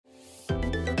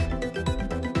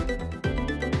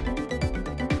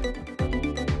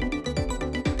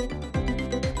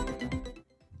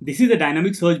This is the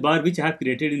dynamic search bar which I have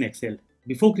created in Excel.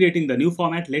 Before creating the new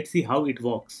format, let's see how it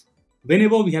works.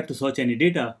 Whenever we have to search any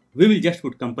data, we will just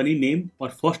put company name or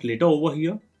first letter over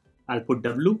here. I'll put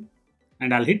W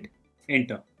and I'll hit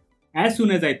enter. As soon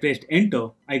as I pressed enter,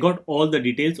 I got all the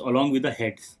details along with the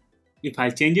heads. If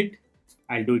I'll change it,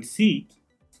 I'll do it C,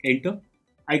 enter.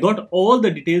 I got all the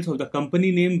details of the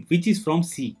company name which is from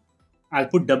C. I'll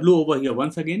put W over here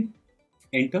once again,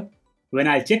 enter. When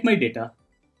I check my data,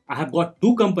 I have got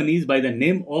two companies by the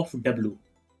name of W.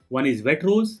 One is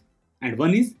Waitrose and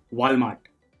one is Walmart.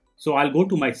 So I'll go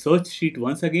to my search sheet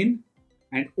once again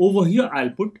and over here I'll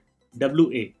put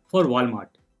WA for Walmart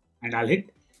and I'll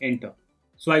hit enter.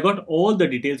 So I got all the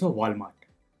details of Walmart.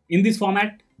 In this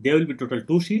format, there will be total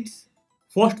two sheets.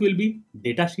 First will be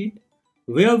data sheet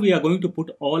where we are going to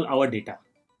put all our data.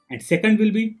 And second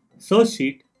will be search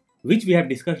sheet which we have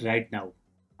discussed right now.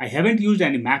 I haven't used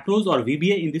any macros or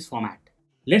VBA in this format.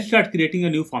 Let's start creating a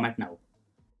new format now.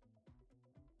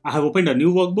 I have opened a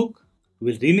new workbook.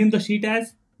 We'll rename the sheet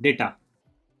as data.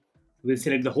 We'll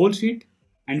select the whole sheet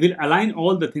and we'll align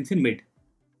all the things in mid.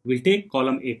 We'll take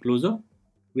column A closer.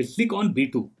 We'll click on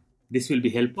B2. This will be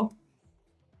helper.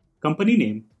 Company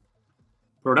name,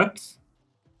 products,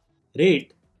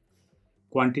 rate,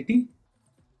 quantity,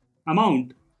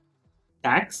 amount,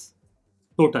 tax,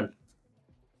 total.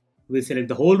 We'll select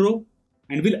the whole row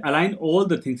and we'll align all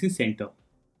the things in center.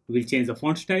 We'll change the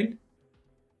font style.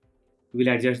 We'll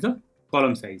adjust the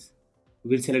column size.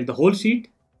 We'll select the whole sheet.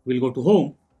 We'll go to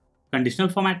home, conditional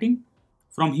formatting.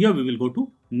 From here we will go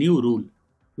to new rule.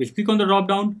 We'll click on the drop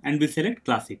down and we'll select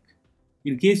classic.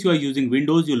 In case you are using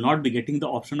Windows, you will not be getting the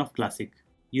option of classic.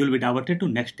 You will be diverted to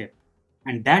next step.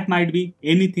 And that might be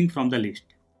anything from the list.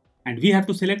 And we have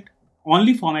to select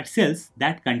only format cells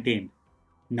that contain.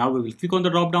 Now we will click on the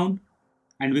drop down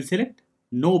and we'll select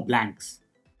no blanks.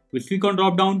 We'll click on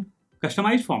drop down,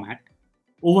 customize format.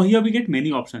 Over here we get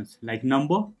many options like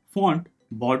number, font,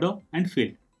 border and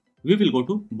fill. We will go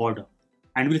to border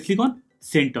and we'll click on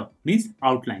center, means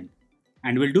outline,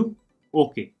 and we'll do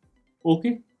OK.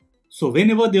 OK. So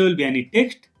whenever there will be any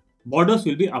text, borders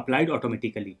will be applied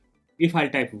automatically. If I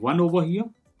type 1 over here,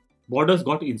 borders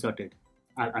got inserted.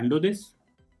 I'll undo this.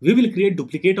 We will create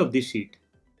duplicate of this sheet.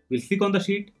 We'll click on the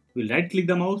sheet, we'll right click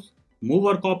the mouse, move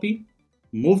or copy,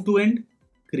 move to end,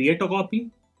 create a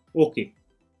copy, OK.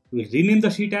 We'll rename the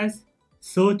sheet as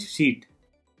search sheet.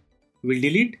 We'll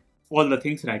delete all the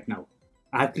things right now.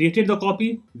 I have created the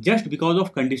copy just because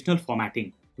of conditional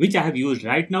formatting, which I have used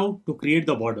right now to create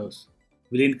the borders.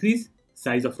 We'll increase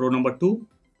size of row number 2.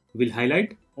 We'll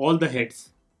highlight all the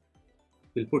heads.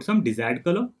 We'll put some desired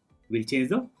color. We'll change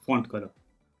the font color.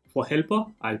 For helper,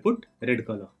 I'll put red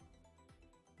color.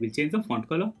 We'll change the font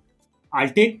color. I'll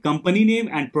take company name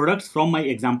and products from my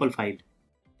example file.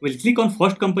 We'll click on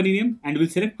first company name and we'll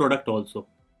select product also.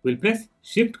 We'll press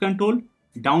Shift Ctrl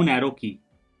down arrow key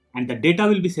and the data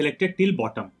will be selected till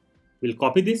bottom. We'll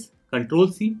copy this,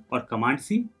 Ctrl C or Command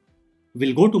C.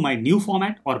 We'll go to my new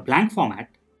format or blank format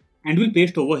and we'll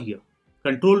paste over here,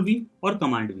 Ctrl V or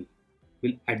Command V.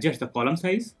 We'll adjust the column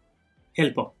size.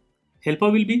 Helper.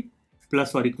 Helper will be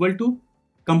plus or equal to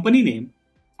company name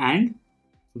and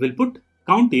we'll put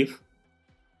countif,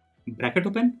 bracket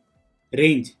open,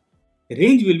 range.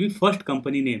 Range will be first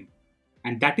company name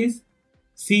and that is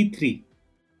C3.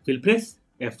 We'll press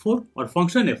F4 or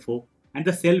function F4 and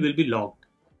the cell will be logged.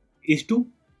 Is to,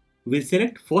 we'll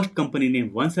select first company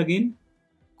name once again,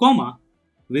 comma,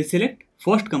 we'll select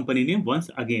first company name once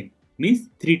again, means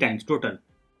 3 times total.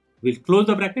 We'll close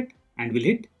the bracket and we'll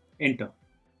hit enter.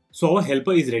 So our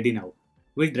helper is ready now.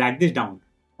 We'll drag this down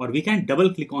or we can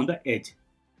double click on the edge.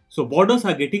 So borders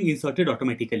are getting inserted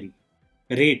automatically.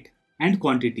 Rate and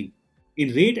quantity.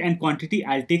 In rate and quantity,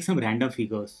 I'll take some random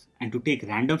figures. And to take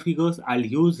random figures, I'll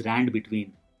use rand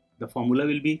between. The formula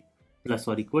will be plus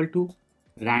or equal to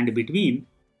rand between,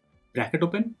 bracket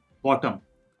open, bottom.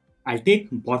 I'll take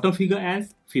bottom figure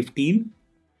as 15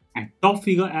 and top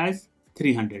figure as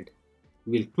 300.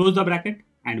 We'll close the bracket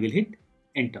and we'll hit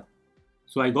enter.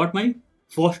 So I got my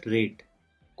first rate.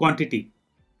 Quantity.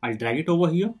 I'll drag it over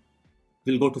here.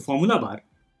 We'll go to formula bar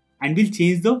and we'll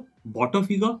change the bottom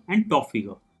figure and top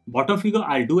figure. Bottom figure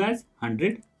I'll do as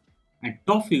 100 and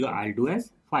top figure I'll do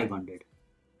as 500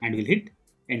 and we'll hit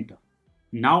enter.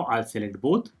 Now I'll select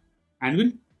both and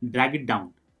we'll drag it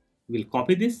down. We'll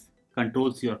copy this,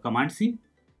 Ctrl C or Command C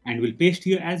and we'll paste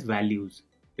here as values.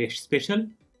 Paste special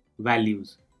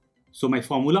values. So my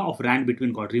formula of rand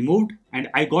between got removed and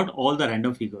I got all the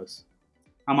random figures.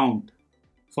 Amount.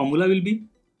 Formula will be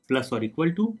plus or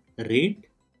equal to rate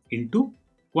into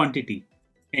quantity.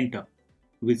 Enter.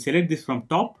 We'll select this from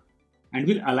top and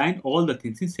we'll align all the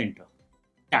things in center.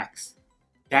 tax.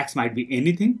 Tax might be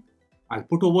anything. I'll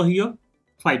put over here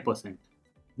 5%.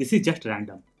 This is just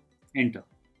random. Enter.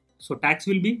 So tax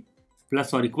will be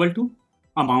plus or equal to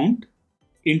amount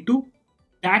into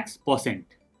tax percent.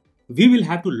 We will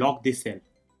have to lock this cell.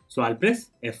 So I'll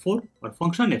press F4 or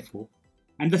function F4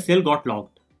 and the cell got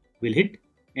locked. We'll hit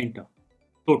enter.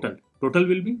 Total. Total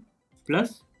will be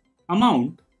plus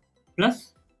amount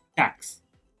plus tax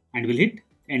and we'll hit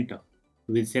enter.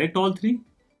 We'll select all three.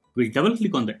 We'll double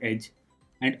click on the edge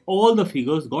and all the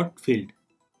figures got filled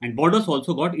and borders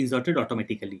also got inserted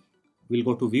automatically. We'll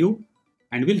go to view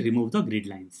and we'll remove the grid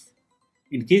lines.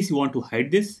 In case you want to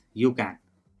hide this, you can.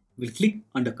 We'll click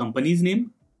on the company's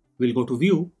name. We'll go to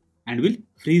view and we'll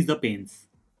freeze the panes.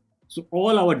 So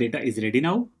all our data is ready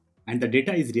now and the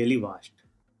data is really vast.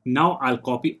 Now I'll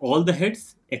copy all the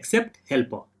heads except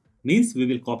helper. Means we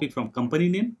will copy from company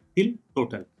name till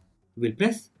total. We'll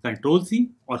press Ctrl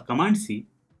C or Command C.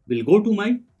 We'll go to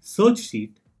my search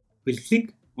sheet. We'll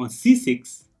click on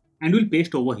C6 and we'll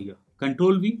paste over here.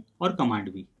 Ctrl V or Command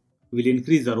V. We'll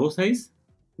increase the row size.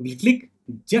 We'll click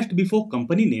just before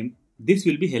company name. This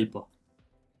will be helper.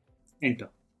 Enter.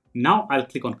 Now I'll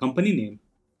click on company name.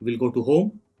 We'll go to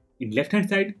home. In left hand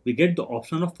side, we get the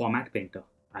option of format painter.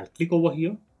 I'll click over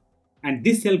here and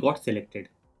this cell got selected.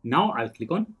 Now I'll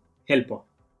click on helper.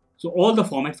 So all the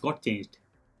formats got changed.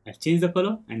 I'll change the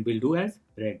color and we'll do as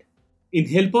red. In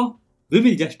helper, we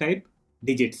will just type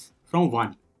digits from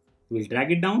 1. We'll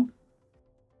drag it down.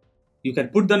 You can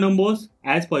put the numbers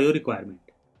as per your requirement.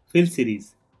 Fill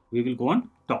series. We will go on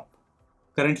top.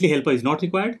 Currently helper is not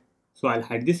required. So I'll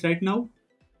hide this right now.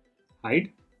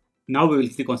 Hide. Now we will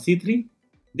click on C3.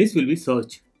 This will be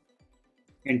search.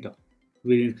 Enter.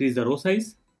 We'll increase the row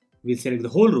size. We'll select the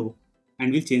whole row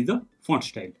and we'll change the font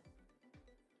style.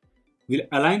 We'll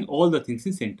align all the things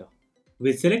in center.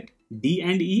 We'll select D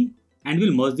and E and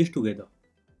we'll merge this together.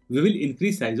 We will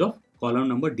increase size of column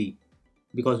number D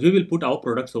because we will put our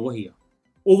products over here.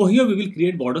 Over here we will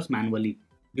create borders manually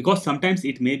because sometimes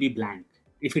it may be blank.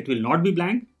 If it will not be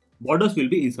blank, borders will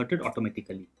be inserted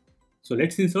automatically. So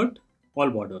let's insert all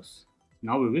borders.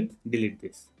 Now we will delete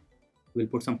this. We'll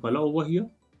put some color over here.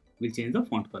 We'll change the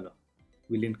font color.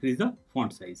 We'll increase the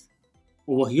font size.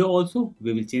 Over here also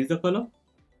we will change the color.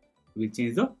 We'll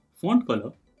change the font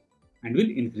color and we'll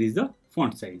increase the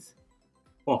font size.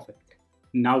 Perfect.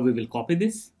 Now we will copy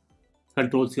this.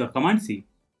 Ctrl C or Command C.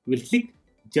 We'll click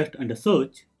just under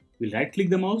search. We'll right click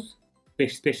the mouse,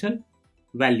 paste special,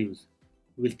 values.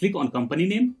 We'll click on company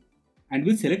name and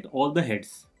we'll select all the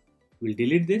heads. We'll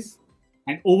delete this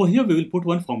and over here we will put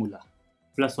one formula.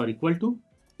 Plus or equal to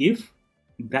if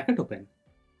bracket open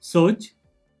search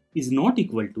is not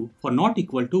equal to. For not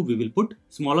equal to we will put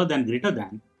smaller than greater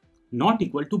than. Not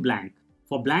equal to blank.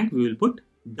 For blank we will put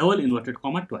double inverted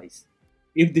comma twice.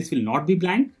 If this will not be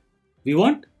blank, we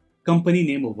want company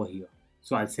name over here.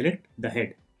 So I'll select the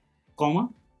head, comma.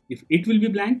 If it will be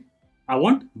blank, I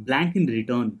want blank in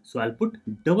return. So I'll put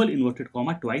double inverted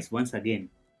comma twice once again.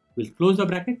 We'll close the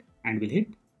bracket and we'll hit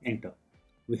enter.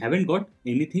 We haven't got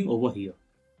anything over here.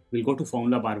 We'll go to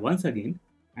formula bar once again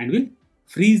and we'll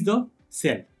freeze the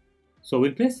cell. So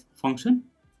we'll press function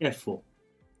F4,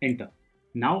 enter.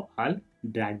 Now I'll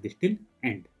drag this till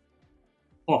end.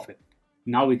 Perfect.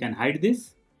 Now we can hide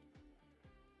this.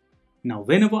 Now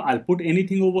whenever I'll put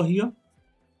anything over here,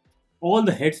 all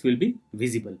the heads will be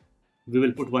visible. We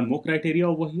will put one more criteria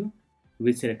over here.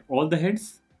 We'll select all the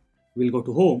heads. We'll go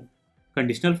to home,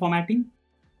 conditional formatting,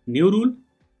 new rule.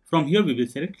 From here we will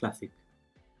select classic.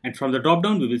 And from the drop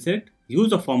down we will select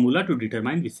use a formula to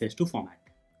determine which cells to format.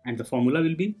 And the formula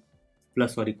will be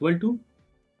plus or equal to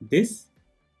this,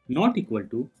 not equal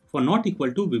to. For not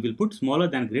equal to we will put smaller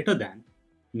than greater than,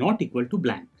 not equal to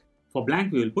blank. For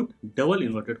blank we will put double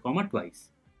inverted comma twice.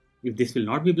 If this will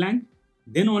not be blank,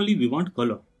 then only we want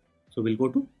color. So we'll go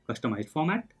to customized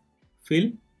format,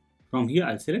 fill. From here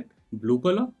I'll select blue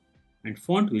color and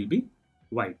font will be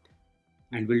white.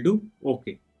 And we'll do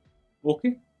OK.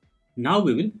 OK. Now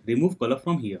we will remove color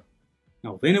from here.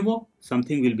 Now whenever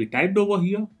something will be typed over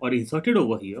here or inserted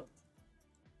over here,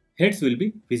 heads will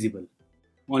be visible.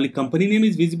 Only company name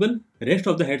is visible, rest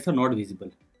of the heads are not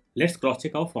visible. Let's cross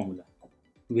check our formula.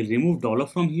 We'll remove dollar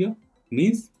from here,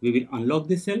 means we will unlock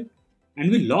this cell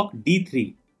and we'll lock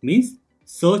D3, means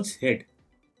search head.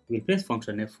 We'll press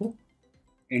function F4,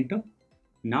 enter.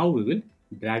 Now we will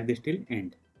drag this till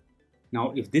end.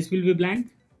 Now if this will be blank,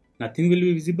 nothing will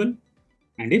be visible,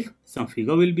 and if some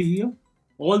figure will be here,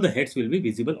 all the heads will be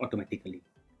visible automatically.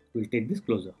 We'll take this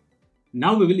closer.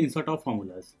 Now we will insert our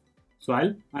formulas. So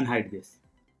I'll unhide this.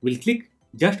 We'll click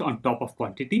just on top of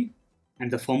quantity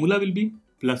and the formula will be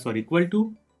plus or equal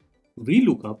to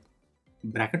VLOOKUP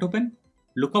bracket open,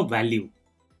 lookup value.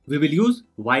 We will use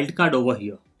wildcard over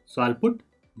here. So I'll put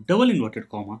double inverted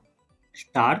comma,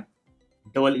 star,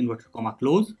 double inverted comma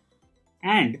close,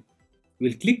 and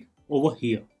we'll click over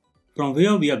here from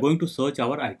where we are going to search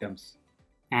our items,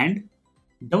 and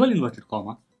double inverted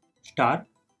comma, star,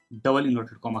 double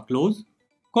inverted comma close,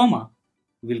 comma,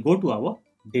 we'll go to our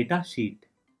data sheet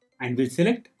and we'll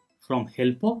select from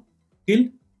helper till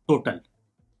total,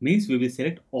 means we will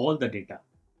select all the data.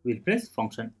 We'll press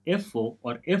function F4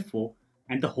 or F4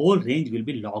 and the whole range will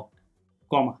be logged,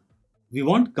 comma. We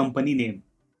want company name.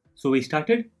 So we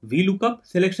started VLOOKUP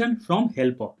selection from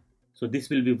helper. So this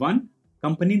will be 1,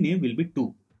 company name will be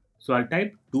 2. So I'll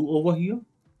type 2 over here,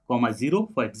 comma 0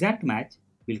 for exact match.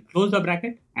 We'll close the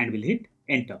bracket and we'll hit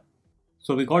enter.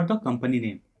 So we got the company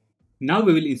name. Now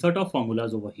we will insert our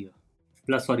formulas over here.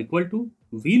 Plus or equal to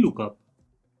VLOOKUP,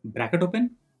 bracket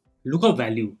open, lookup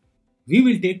value. We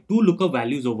will take 2 lookup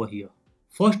values over here.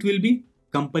 First will be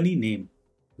company name.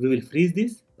 We will freeze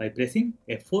this by pressing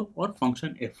F4 or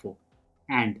function F4.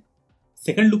 And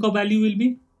second lookup value will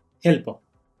be helper.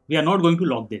 We are not going to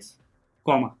log this,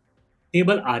 comma,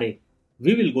 table array.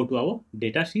 We will go to our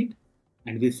data sheet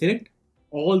and we'll select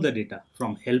all the data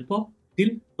from helper till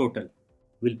total.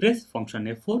 We'll press function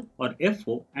F4 or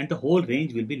F4 and the whole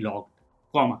range will be logged,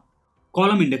 comma,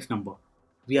 column index number.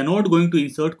 We are not going to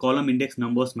insert column index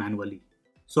numbers manually.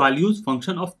 So I'll use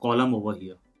function of column over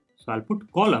here. So I'll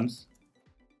put columns,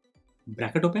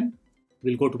 bracket open.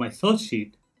 We'll go to my search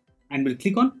sheet and we'll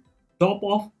click on top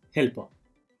of helper.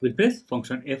 We'll press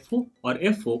function F4 or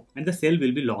F4 and the cell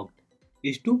will be logged.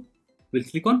 Is2, we'll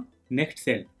click on next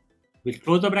cell. We'll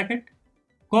close the bracket,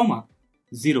 comma,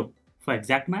 0 for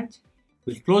exact match.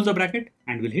 We'll close the bracket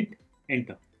and we'll hit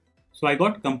enter. So I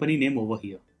got company name over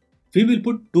here. We will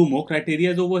put 2 more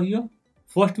criteria over here.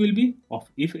 First will be of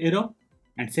if error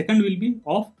and second will be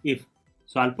of if.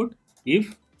 So I'll put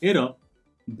if error,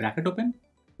 bracket open.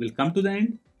 We'll come to the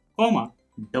end, comma,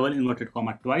 double inverted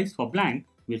comma twice for blank.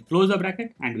 We'll close the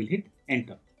bracket and we'll hit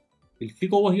enter. We'll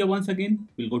click over here once again.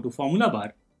 We'll go to formula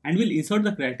bar and we'll insert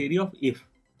the criteria of if.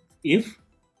 If,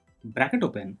 bracket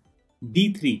open,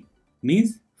 D3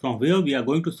 means from where we are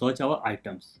going to search our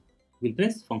items. We'll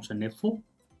press function F4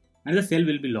 and the cell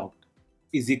will be logged.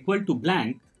 Is equal to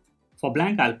blank. For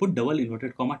blank, I'll put double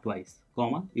inverted comma twice,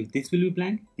 comma. If this will be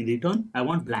blank, in return, I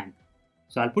want blank.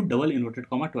 So I'll put double inverted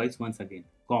comma twice once again,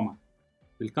 comma.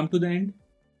 We'll come to the end.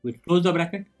 We'll close the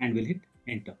bracket and we'll hit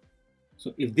enter.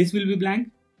 So if this will be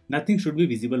blank, nothing should be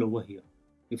visible over here.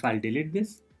 If I'll delete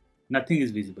this, nothing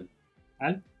is visible.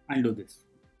 I'll undo this.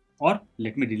 Or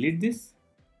let me delete this,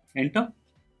 enter.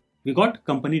 We got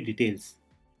company details.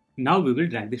 Now we will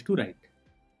drag this to right.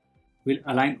 We'll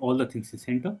align all the things in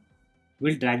center.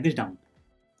 We'll drag this down.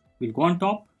 We'll go on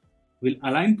top. We'll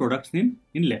align product's name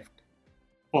in left.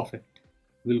 Perfect.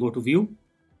 We'll go to view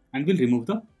and we'll remove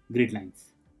the grid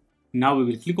lines. Now we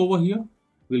will click over here.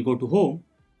 We'll go to home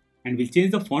and we'll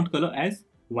change the font color as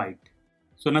white.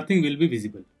 So nothing will be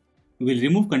visible. We'll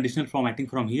remove conditional formatting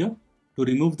from here to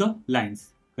remove the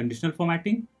lines. Conditional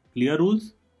formatting, clear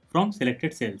rules from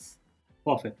selected cells.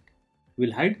 Perfect.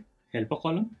 We'll hide helper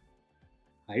column.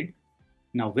 Hide.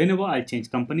 Now whenever I change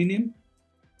company name,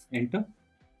 enter,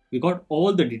 we got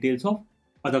all the details of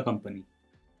other company.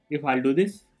 If I'll do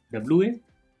this, WA,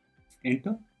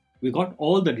 enter, we got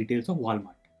all the details of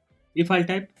Walmart. If I'll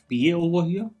type PA over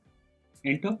here,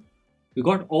 enter, we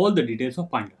got all the details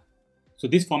of Panda. So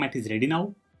this format is ready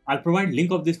now. I'll provide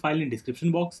link of this file in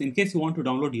description box. In case you want to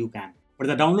download, you can. But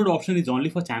the download option is only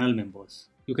for channel members.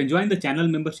 You can join the channel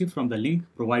membership from the link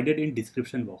provided in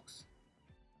description box.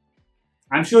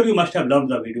 I'm sure you must have loved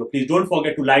the video. Please don't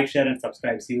forget to like, share and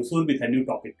subscribe. See you soon with a new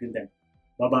topic. Till then,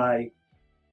 bye-bye.